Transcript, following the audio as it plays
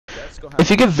If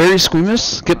you get very squeamish,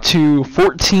 skip to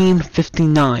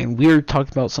 1459. We're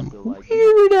talking about some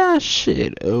weird ass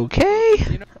shit,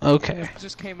 okay? Okay. I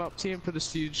just came up to him for the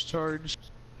siege charge.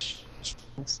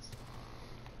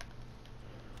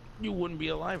 You wouldn't be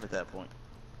alive at that point.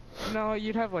 No,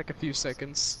 you'd have like a few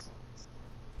seconds.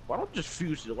 Why don't just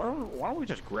fuse it? Why don't we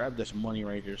just grab this money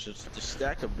right here? Just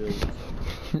stack of bills.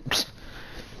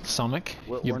 Sonic,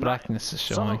 your blackness is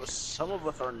showing. Some of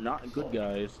us are not good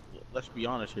guys. Let's be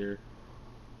honest here.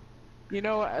 You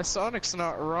know, Sonic's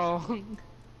not wrong.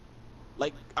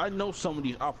 Like, I know some of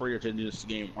these operators in this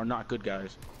game are not good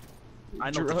guys.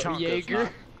 I know Tachanka's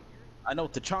not. I know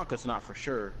Tachanka's not for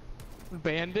sure.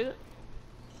 Bandit?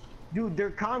 Dude, they're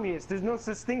communists. There's no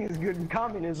such thing as good in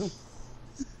communism.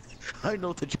 I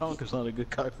know Tachanka's not a good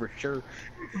guy for sure.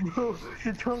 Bro,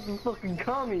 Tachanka's fucking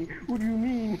commie. What do you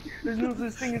mean? There's no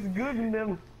such thing as good in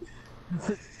them.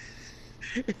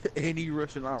 Any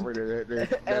Russian operator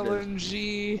that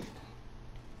LMG.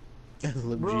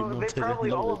 Bro, they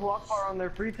probably all have Lockbar on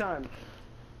their free time.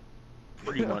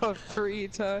 Pretty much. Free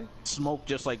time. Smoke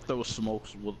just like throws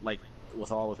smokes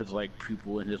with all of his like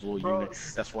people in his little unit.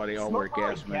 That's why they all wear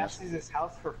gas masks. Gases his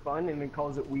house for fun and then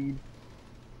calls it weed.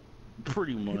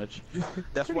 Pretty much.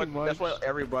 That's why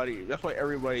everybody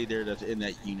there that's in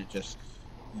that unit just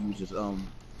uses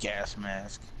gas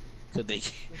mask. So they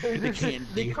can't.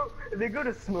 They go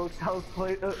to Smoke's house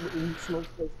Smoke's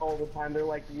place all the time. They're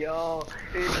like, yo,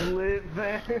 it's lit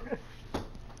there.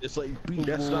 It's like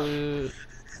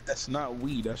that's not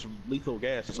weed. That's lethal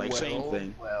gas. It's like same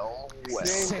thing. Well.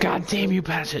 God damn you,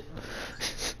 Paget.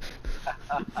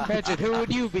 Paget, who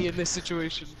would you be in this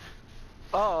situation?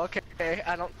 Oh, okay.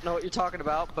 I don't know what you're talking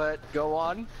about, but go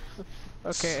on.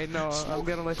 Okay, no, I'm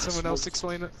gonna let someone else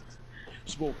explain it.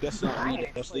 Smoke, that's not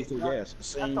weed, that's lethal gas.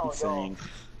 Same thing.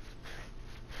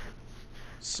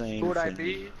 Same Who would I thing.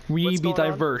 be? We be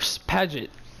diverse. Paget,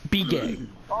 be gay.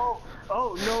 Oh,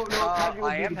 no, Paget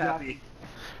would I be am the happy.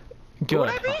 Good.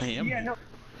 I am. Yeah,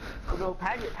 no,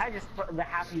 Paget's the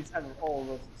happiest out of all of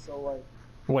us, so like...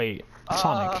 Wait,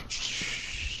 Sonic.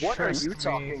 What are you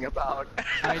talking about?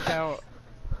 I doubt.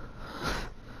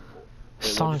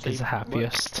 Sonic is the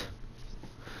happiest.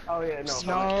 Oh yeah,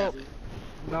 no.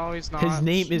 No, he's not. His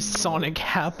name is Sonic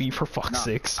Happy, for fuck's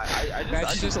sakes.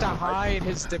 That's just to hide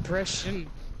his depression.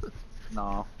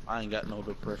 Nah, I ain't got no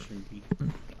depression.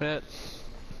 Bet.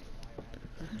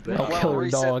 I'll kill her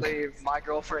dog. Recently, my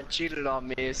girlfriend cheated on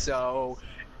me, so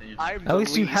I'm At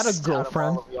least you had a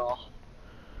girlfriend.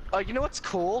 You know what's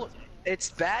cool?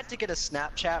 It's bad to get a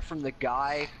Snapchat from the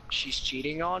guy she's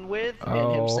cheating on with,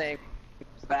 and him saying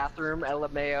bathroom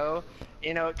LMAO.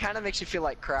 You know, it kind of makes you feel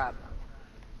like crap.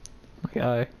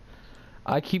 Okay.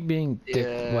 I keep being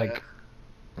like.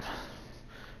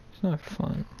 It's not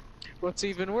fun. What's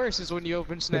even worse is when you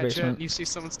open Snapchat and you see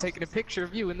someone's taking a picture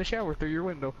of you in the shower through your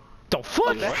window. The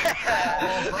fuck?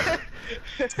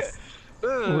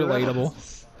 Relatable.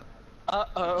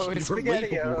 Uh-oh, it's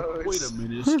SpaghettiOs. Wait a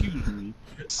minute, excuse me.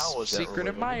 How was that Secret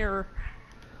admirer.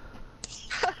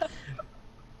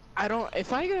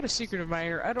 If I got a secret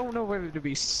admirer, I don't know whether to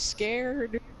be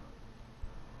scared.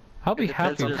 I'll be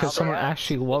happy because someone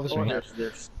actually loves me.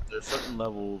 There's certain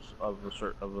levels of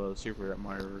a secret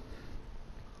admirer.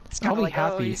 It's kind of like,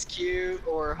 happy. oh, he's cute,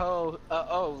 or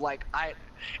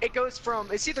it goes from,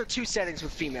 it's either two settings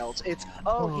with females. It's,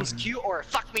 oh, he's cute, or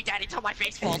fuck me daddy till my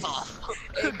face falls off.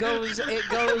 It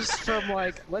goes from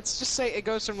like, let's just say it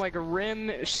goes from like a Ren,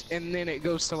 and then it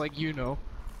goes to like, you know.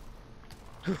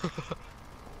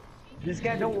 This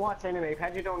guy don't watch anime.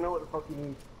 Paget don't know what the fuck he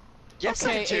means. Yes,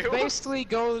 Okay, I do. it basically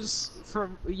goes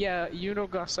from, yeah, you know,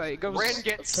 Gasai. It goes Ren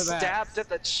gets to that. stabbed at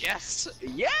the chest.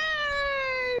 Yay!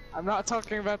 I'm not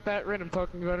talking about that Ren, I'm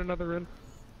talking about another Ren.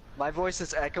 My voice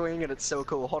is echoing and it's so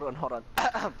cool. Hold on.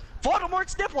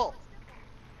 Voldemort's nipple!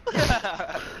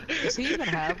 Does he even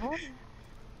have one?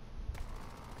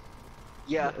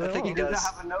 Yeah, I think he He doesn't does.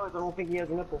 have a nose. I don't think he has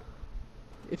a nipple.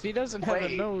 If he doesn't have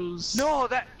a nose... No,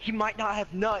 he might not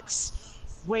have nuts.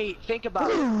 Wait, think about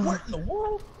it. What in the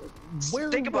world?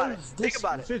 Think about it.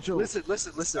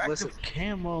 Listen.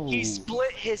 Camo. He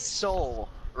split his soul,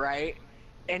 right?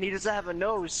 And he doesn't have a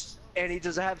nose, and he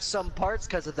doesn't have some parts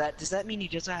because of that. Does that mean he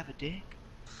doesn't have a dick?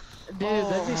 Dude,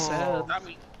 that'd be sad. I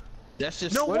mean, that's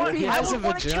just. No What wonder if he I has a would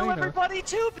want to kill vagina? everybody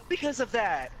too because of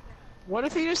that. What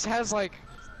if he just has like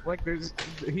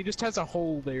he just has a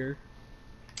hole there?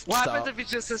 What happens if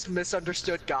he's just this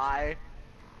misunderstood guy?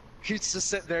 He's just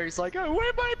sitting there, he's like, oh,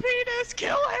 where's my penis?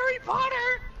 Kill Harry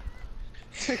Potter!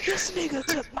 This nigga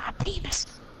took my penis.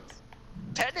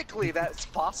 Technically, that's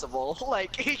possible.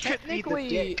 Like, he could be the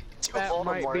dick to that Voldemort.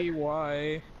 might be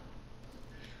why.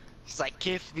 He's like,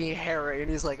 give me Harry, and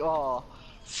he's like, oh,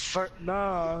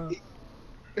 Nah.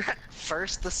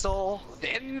 first the soul,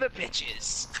 then the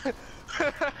bitches.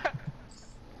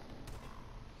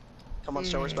 Come on,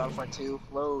 Star Wars Battlefront 2,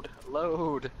 load.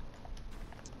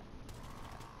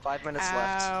 5 minutes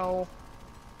Ow. left.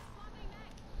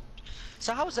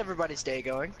 So how's everybody's day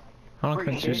going? I don't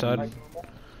commit suicide.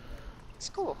 It's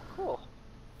cool.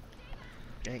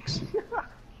 Thanks.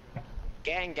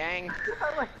 Gang.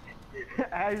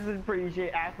 I just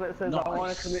appreciate Aspect says I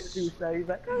want to commit suicide. He's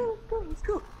like, oh, it's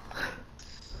cool.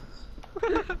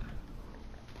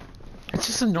 It's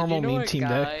just a normal meme team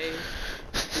deck.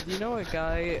 Did you know a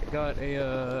guy got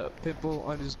a pimple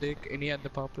on his dick and he had to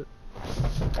pop it?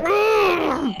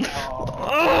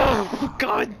 Oh,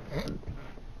 God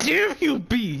damn you,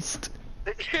 beast!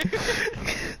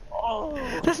 That's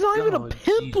not even a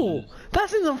pimple! Jesus.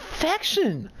 That's an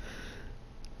infection!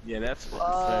 Yeah, that's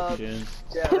infection.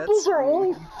 Yeah, Pimples are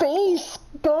only face!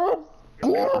 God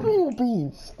damn you,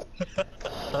 beast!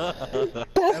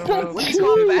 That's Let's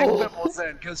go back pimples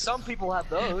then, because some people have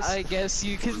those. I guess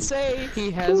you can say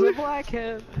he has a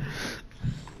blackhead.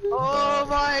 Oh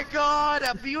my god,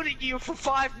 I'm muting you for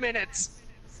 5 minutes!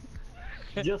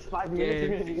 Just 5 minutes,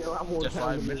 you're gonna get a lot more Just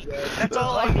time. 5 minutes. That's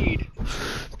all I need.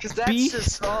 Cause that's Beast.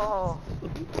 just, oh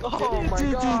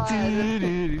my god.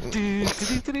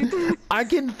 I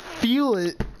can feel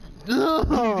it!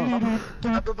 Ugh.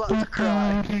 I'm about to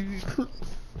cry.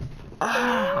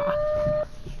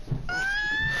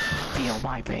 Feel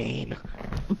my pain.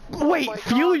 Wait, my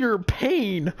feel God. your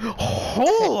pain!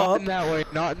 Hold Not up! in that way,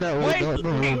 not in that way. Wait,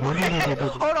 No.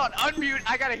 hold on, unmute,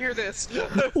 I gotta hear this.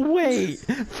 Wait,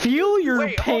 feel your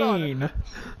Wait, hold on. pain!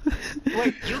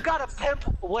 Wait, you got a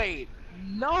pimple, wait.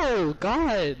 No,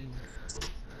 God.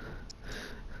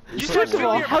 You said First of feel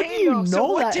all, your how do pain, you though, so know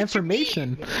what that did you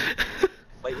information? eat?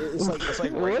 Like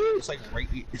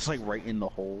it's like right in the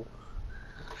hole.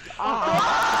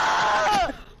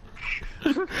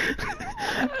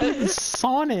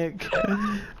 Sonic!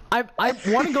 I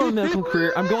want to go to medical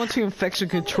career. I'm going to infection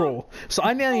control, so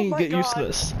I need to get used to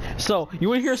this. So you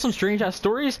want to hear some strange ass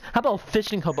stories? How about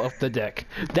fishing hook up the deck?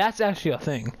 That's actually a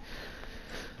thing.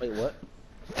 Wait, what?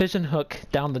 Fishing hook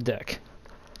down the deck.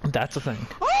 That's a thing.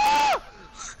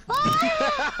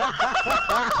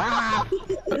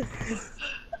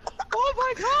 Oh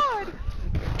my god!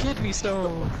 Kidney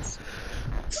stones.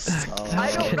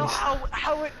 I don't know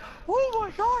how it. Oh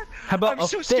my god! How about I'm a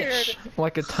so fish, scared.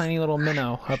 like a tiny little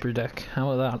minnow up your deck?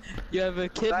 How about that? You have a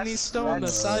kidney stone the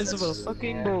size of a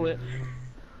fucking bullet.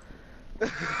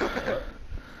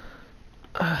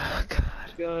 God.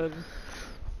 God.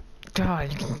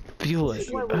 God, you can feel it.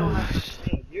 Why we don't have to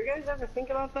think. You guys ever think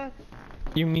about that?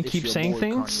 You mean It's keep your saying boy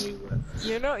things?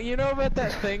 Kanye You know about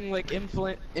that thing like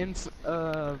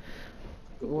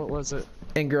what was it?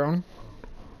 Ingrown?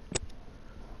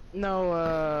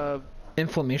 No,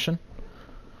 Inflammation?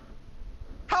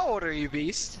 How old are you,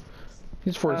 Beast?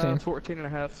 He's 14. 14 and a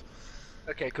half.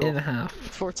 Okay, cool. and a half.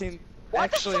 14. Why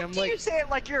Actually, the fuck I'm do like you say it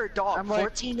like you're a dog? I'm like-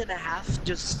 14 and a half,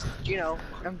 just, you know.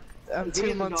 I'm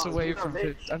 2 months dogs, away these are from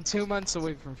big. I'm 2 months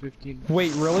away from 15.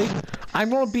 Wait, really? I'm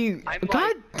gonna be. I'm God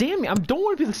like- damn it! I don't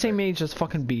want to be the same age as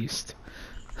fucking Beast.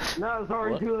 No, it's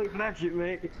already What? too late for that shit,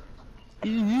 mate.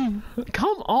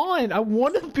 Come on! I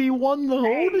want to be one the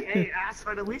old. Hey,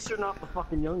 Aspect, at least you're not the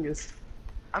fucking youngest.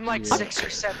 I'm like Yeah. 6 or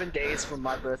 7 days from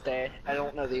my birthday. I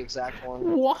don't know the exact one.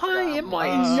 Why am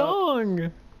I young?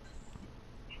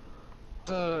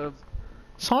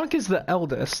 Sonic is the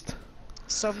eldest.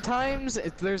 Sometimes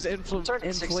there's Turning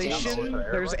 16 inflation.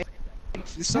 also, There's right?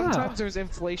 sometimes there's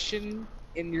inflation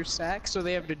in your sack, so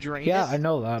they have to drain Yeah, it. I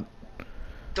know that.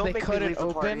 Don't They make cut me it leave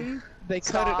the party. open. They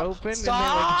Stop. cut it open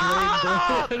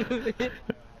Stop. and they like drain it.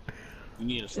 You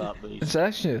need to stop, please. It's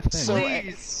actually a thing. So-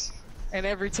 Please. And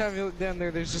every time you look down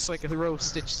there, there's just like a row of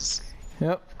stitches.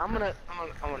 Yep. I'm gonna,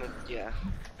 yeah.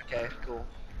 Okay, cool.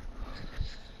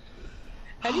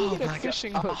 How do you Oh get a my God.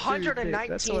 fishing hook? through your dick?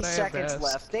 That's 119 what I have to seconds ask.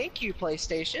 left. Thank you,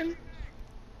 PlayStation.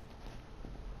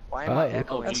 Why am Oh. I Oh,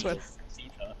 echoing? That's what- Jesus.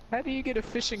 How do you get a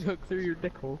fishing hook through your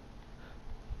dick hole?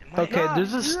 Am I- Okay,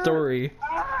 there's a story.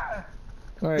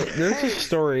 Alright, there's a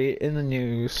story in the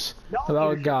news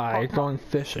about a guy going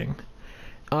fishing.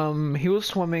 He was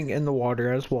swimming in the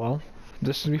water as well.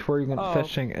 This is before he went Oh.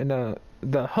 fishing, and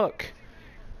the hook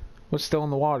was still in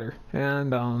the water.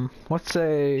 And let's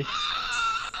say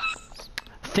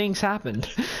things happened.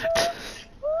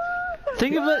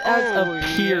 Think of it as Oh, a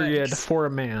period yes. for a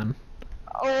man.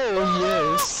 Oh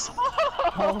yes.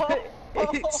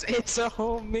 It's a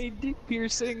homemade dick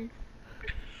piercing.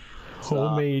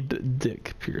 Homemade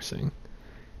dick piercing.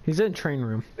 He's in train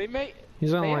room. They make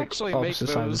He's on They like actually make opposite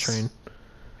side of the those. train.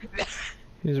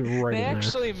 He's right They in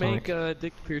actually there. make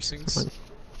dick piercings.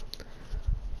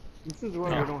 This is why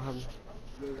Yeah. we don't have.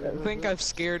 I think I've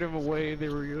scared him away.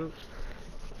 There we go.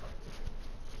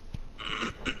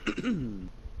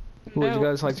 Would you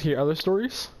guys like to hear other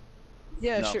stories?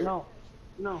 Yeah, No. sure. No,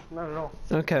 no, not at all.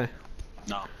 Okay.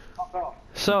 No. Fuck off.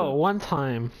 So one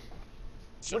time,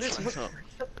 What is? Shut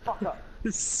the fuck up.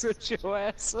 Such your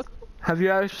ass. have you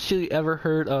actually ever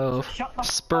heard of Shut the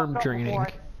sperm fuck up draining? before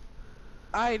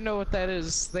I know what that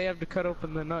is. They have to cut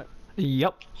open the nut.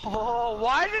 Yep. Oh,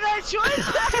 why did I choose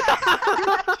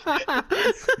that?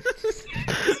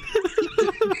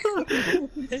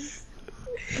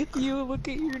 You look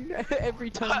at your nut every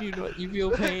time you nut, you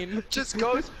feel pain. just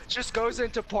goes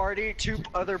into party, 2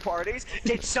 other parties.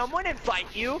 Did someone invite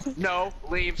you? No,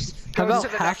 leaves. How Goes about to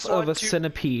the half next of one, a two-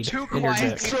 centipede two in your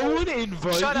quiet dick? people. Someone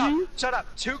invite Shut up! you? Shut up!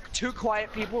 Two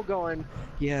quiet people going.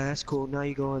 Yeah, that's cool. Now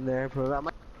you go in there. I'm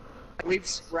like,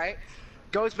 leaves right.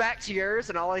 Goes back to yours,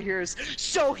 and all I hear is,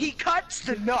 "So he cuts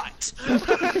the nut."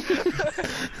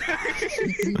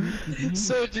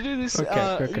 So to do this,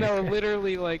 Okay. no,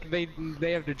 literally, like they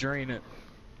have to drain it.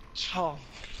 Oh,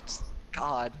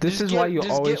 God. This Just is get- why you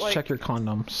just always get, like- check your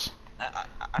condoms. I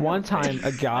One have time,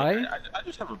 a guy I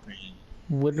just have a opinion.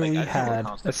 literally Like, I have a had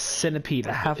constant- a centipede,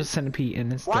 a half a centipede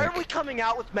in his Why dick. are we coming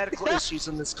out with medical issues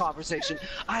in this conversation?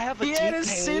 I have a He deep had a pain.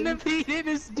 centipede in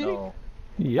his dick. No,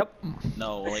 Yep.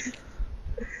 no, like,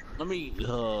 let me. It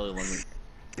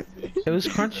was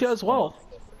crunchy as well.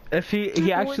 If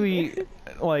he actually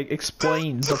like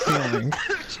explains the feeling.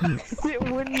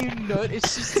 When you nut,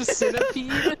 it's just a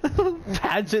centipede.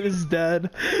 Paget is dead.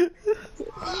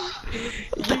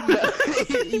 You nut,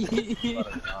 you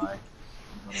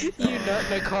nut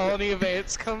and a colony of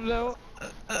ants comes out.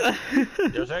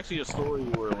 There's actually a story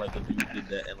where like a dude did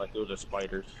that, and like those are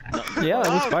spiders. Yeah,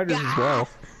 there's spiders as well.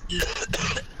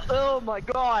 Oh my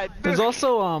God. There's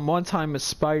also one time a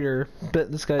spider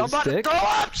bit this I'm guy's about to dick. throw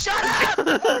up! Shut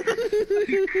up!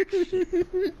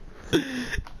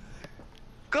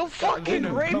 Go fucking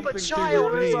venom, rape a pumping through child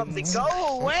your or something. veins.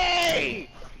 Go away!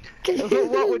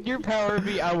 What would your power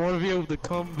be? I want to be able to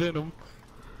come venom.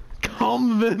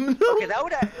 Come venom. Okay, that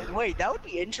would wait. That would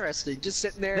be interesting. Just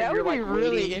sitting there. That and you're would be like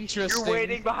really waiting. interesting. You're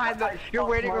waiting behind the. You're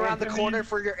waiting my around the enemies. corner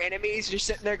for your enemies. You're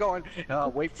sitting there going,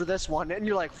 "Wait for this one," and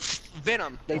you're like,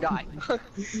 "Venom, they die."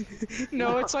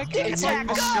 No, it's like Get that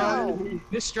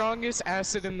the strongest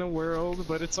acid in the world,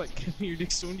 but it's like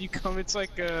comedic. So when you come, it's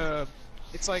like a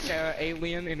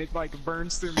alien, and it like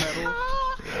burns through metal.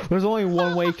 There's only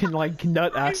one way you can like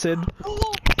nut acid.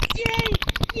 Oh, yay!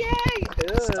 Yay!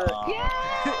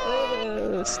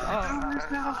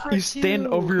 Stop. You stand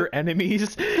over your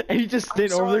enemies and you just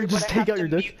stand over there and just take out your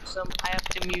dick. I have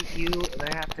to mute you, and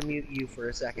I have to mute you for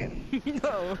a second.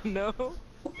 No.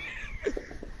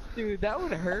 Dude, that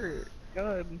would hurt.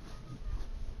 God.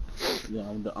 Yeah,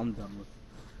 I'm done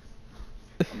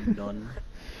with. I'm done.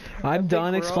 I'm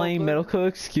done we're all explaining done. medical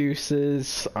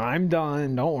excuses. I'm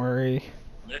done. Don't worry.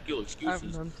 Medical I'm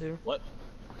excuses. done too. What?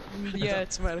 Yeah,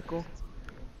 it's medical.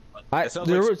 It sounds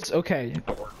There like- was okay.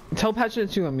 Tell Patrick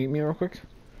to unmute me real quick.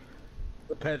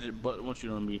 Paget, but wants you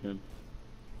to unmute him.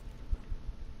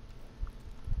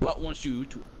 But wants you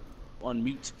to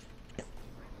unmute.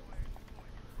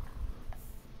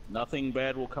 Nothing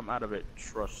bad will come out of it.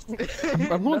 Trust.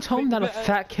 I'm gonna tell him that a Nothing bad.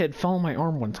 fat kid fell on my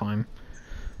arm one time.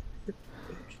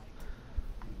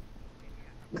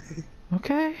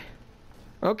 Okay.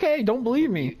 Okay, don't believe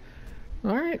me.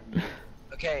 Alright.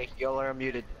 Okay, y'all are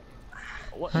muted.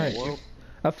 What in Alright. the world?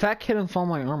 A fat kid fell on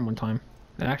my arm one time.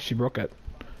 It actually broke it.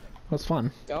 It was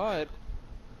fun. God.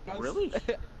 Really?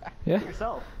 Yeah.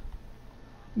 Yourself.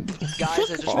 Guys, I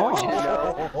just want you to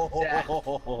know Oh.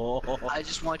 that I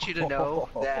just want you to know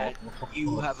that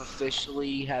you have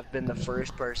officially have been the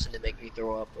first person to make me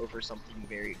throw up over something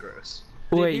very gross.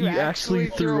 Wait, you you actually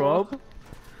actually threw throw up?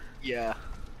 Yeah.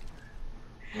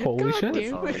 Holy God shit.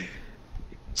 damn it.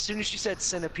 As soon as you said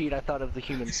centipede, I thought of the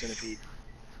human centipede.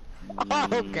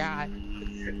 Oh God.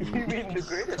 You mean the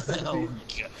greatest Oh,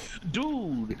 centipede? God.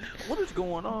 Dude, what is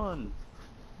going on?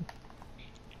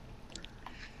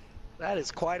 That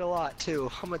is quite a lot too.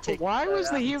 I'm gonna take. Why that was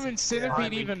the out. human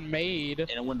centipede me. even made?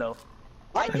 In a window.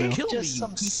 I know. think Kill me, just you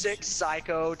some piece of sick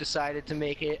psycho decided to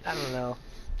make it. I don't know.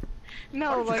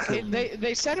 No, like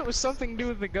they said it was something to do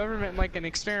with the government, like an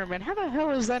experiment. How the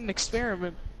hell is that an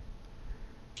experiment?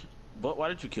 But why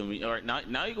did you kill me? Alright,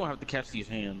 now you're gonna have to catch these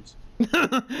hands.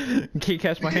 Can't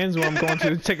catch my hands when I'm going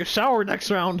to take a shower next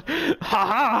round. Ha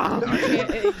ha!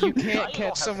 You can't don't have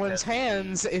catch to someone's test.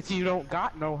 hands if you don't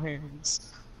got no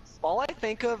hands. All I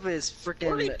think of is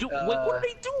freaking what are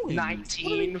they doing?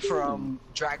 19 from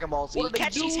Dragon Ball Z. What are they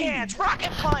Catch these doing? hands,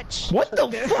 rocket punch! What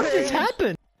the fuck just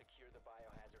happened? Secure the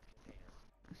biohazard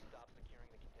container. Stop securing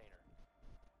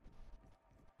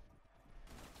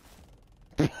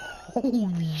the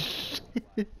container. Holy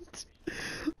shit.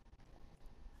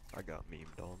 I got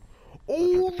memed on.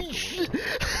 Holy shit.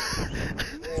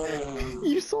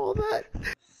 You saw that?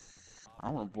 I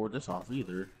don't want to board this off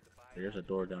either. There's a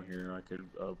door down here I could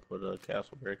put a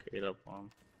castle barricade up on.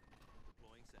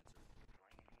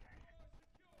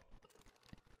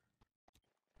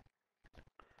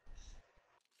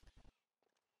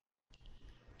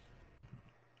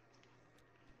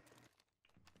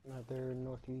 Another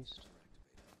northeast.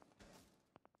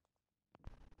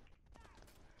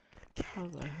 How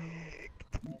the hell?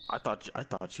 I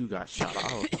thought you got shot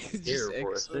out. Just Here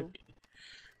for a exo. second.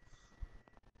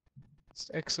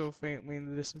 Just exo faintly in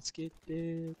the distance. Get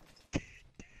dead.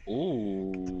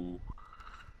 Ooh.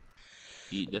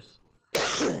 Eat this.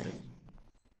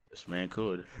 This man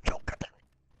could.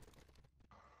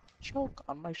 Choke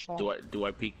on my shot. Do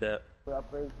I peek that?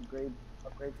 Upgrade for the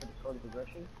code of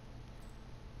progression.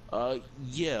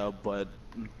 Yeah, but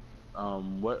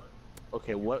what?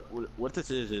 Okay, what this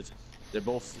is they're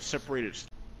both separated.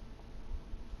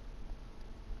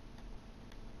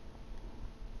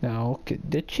 Now get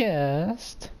the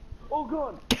chest. Oh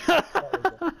god!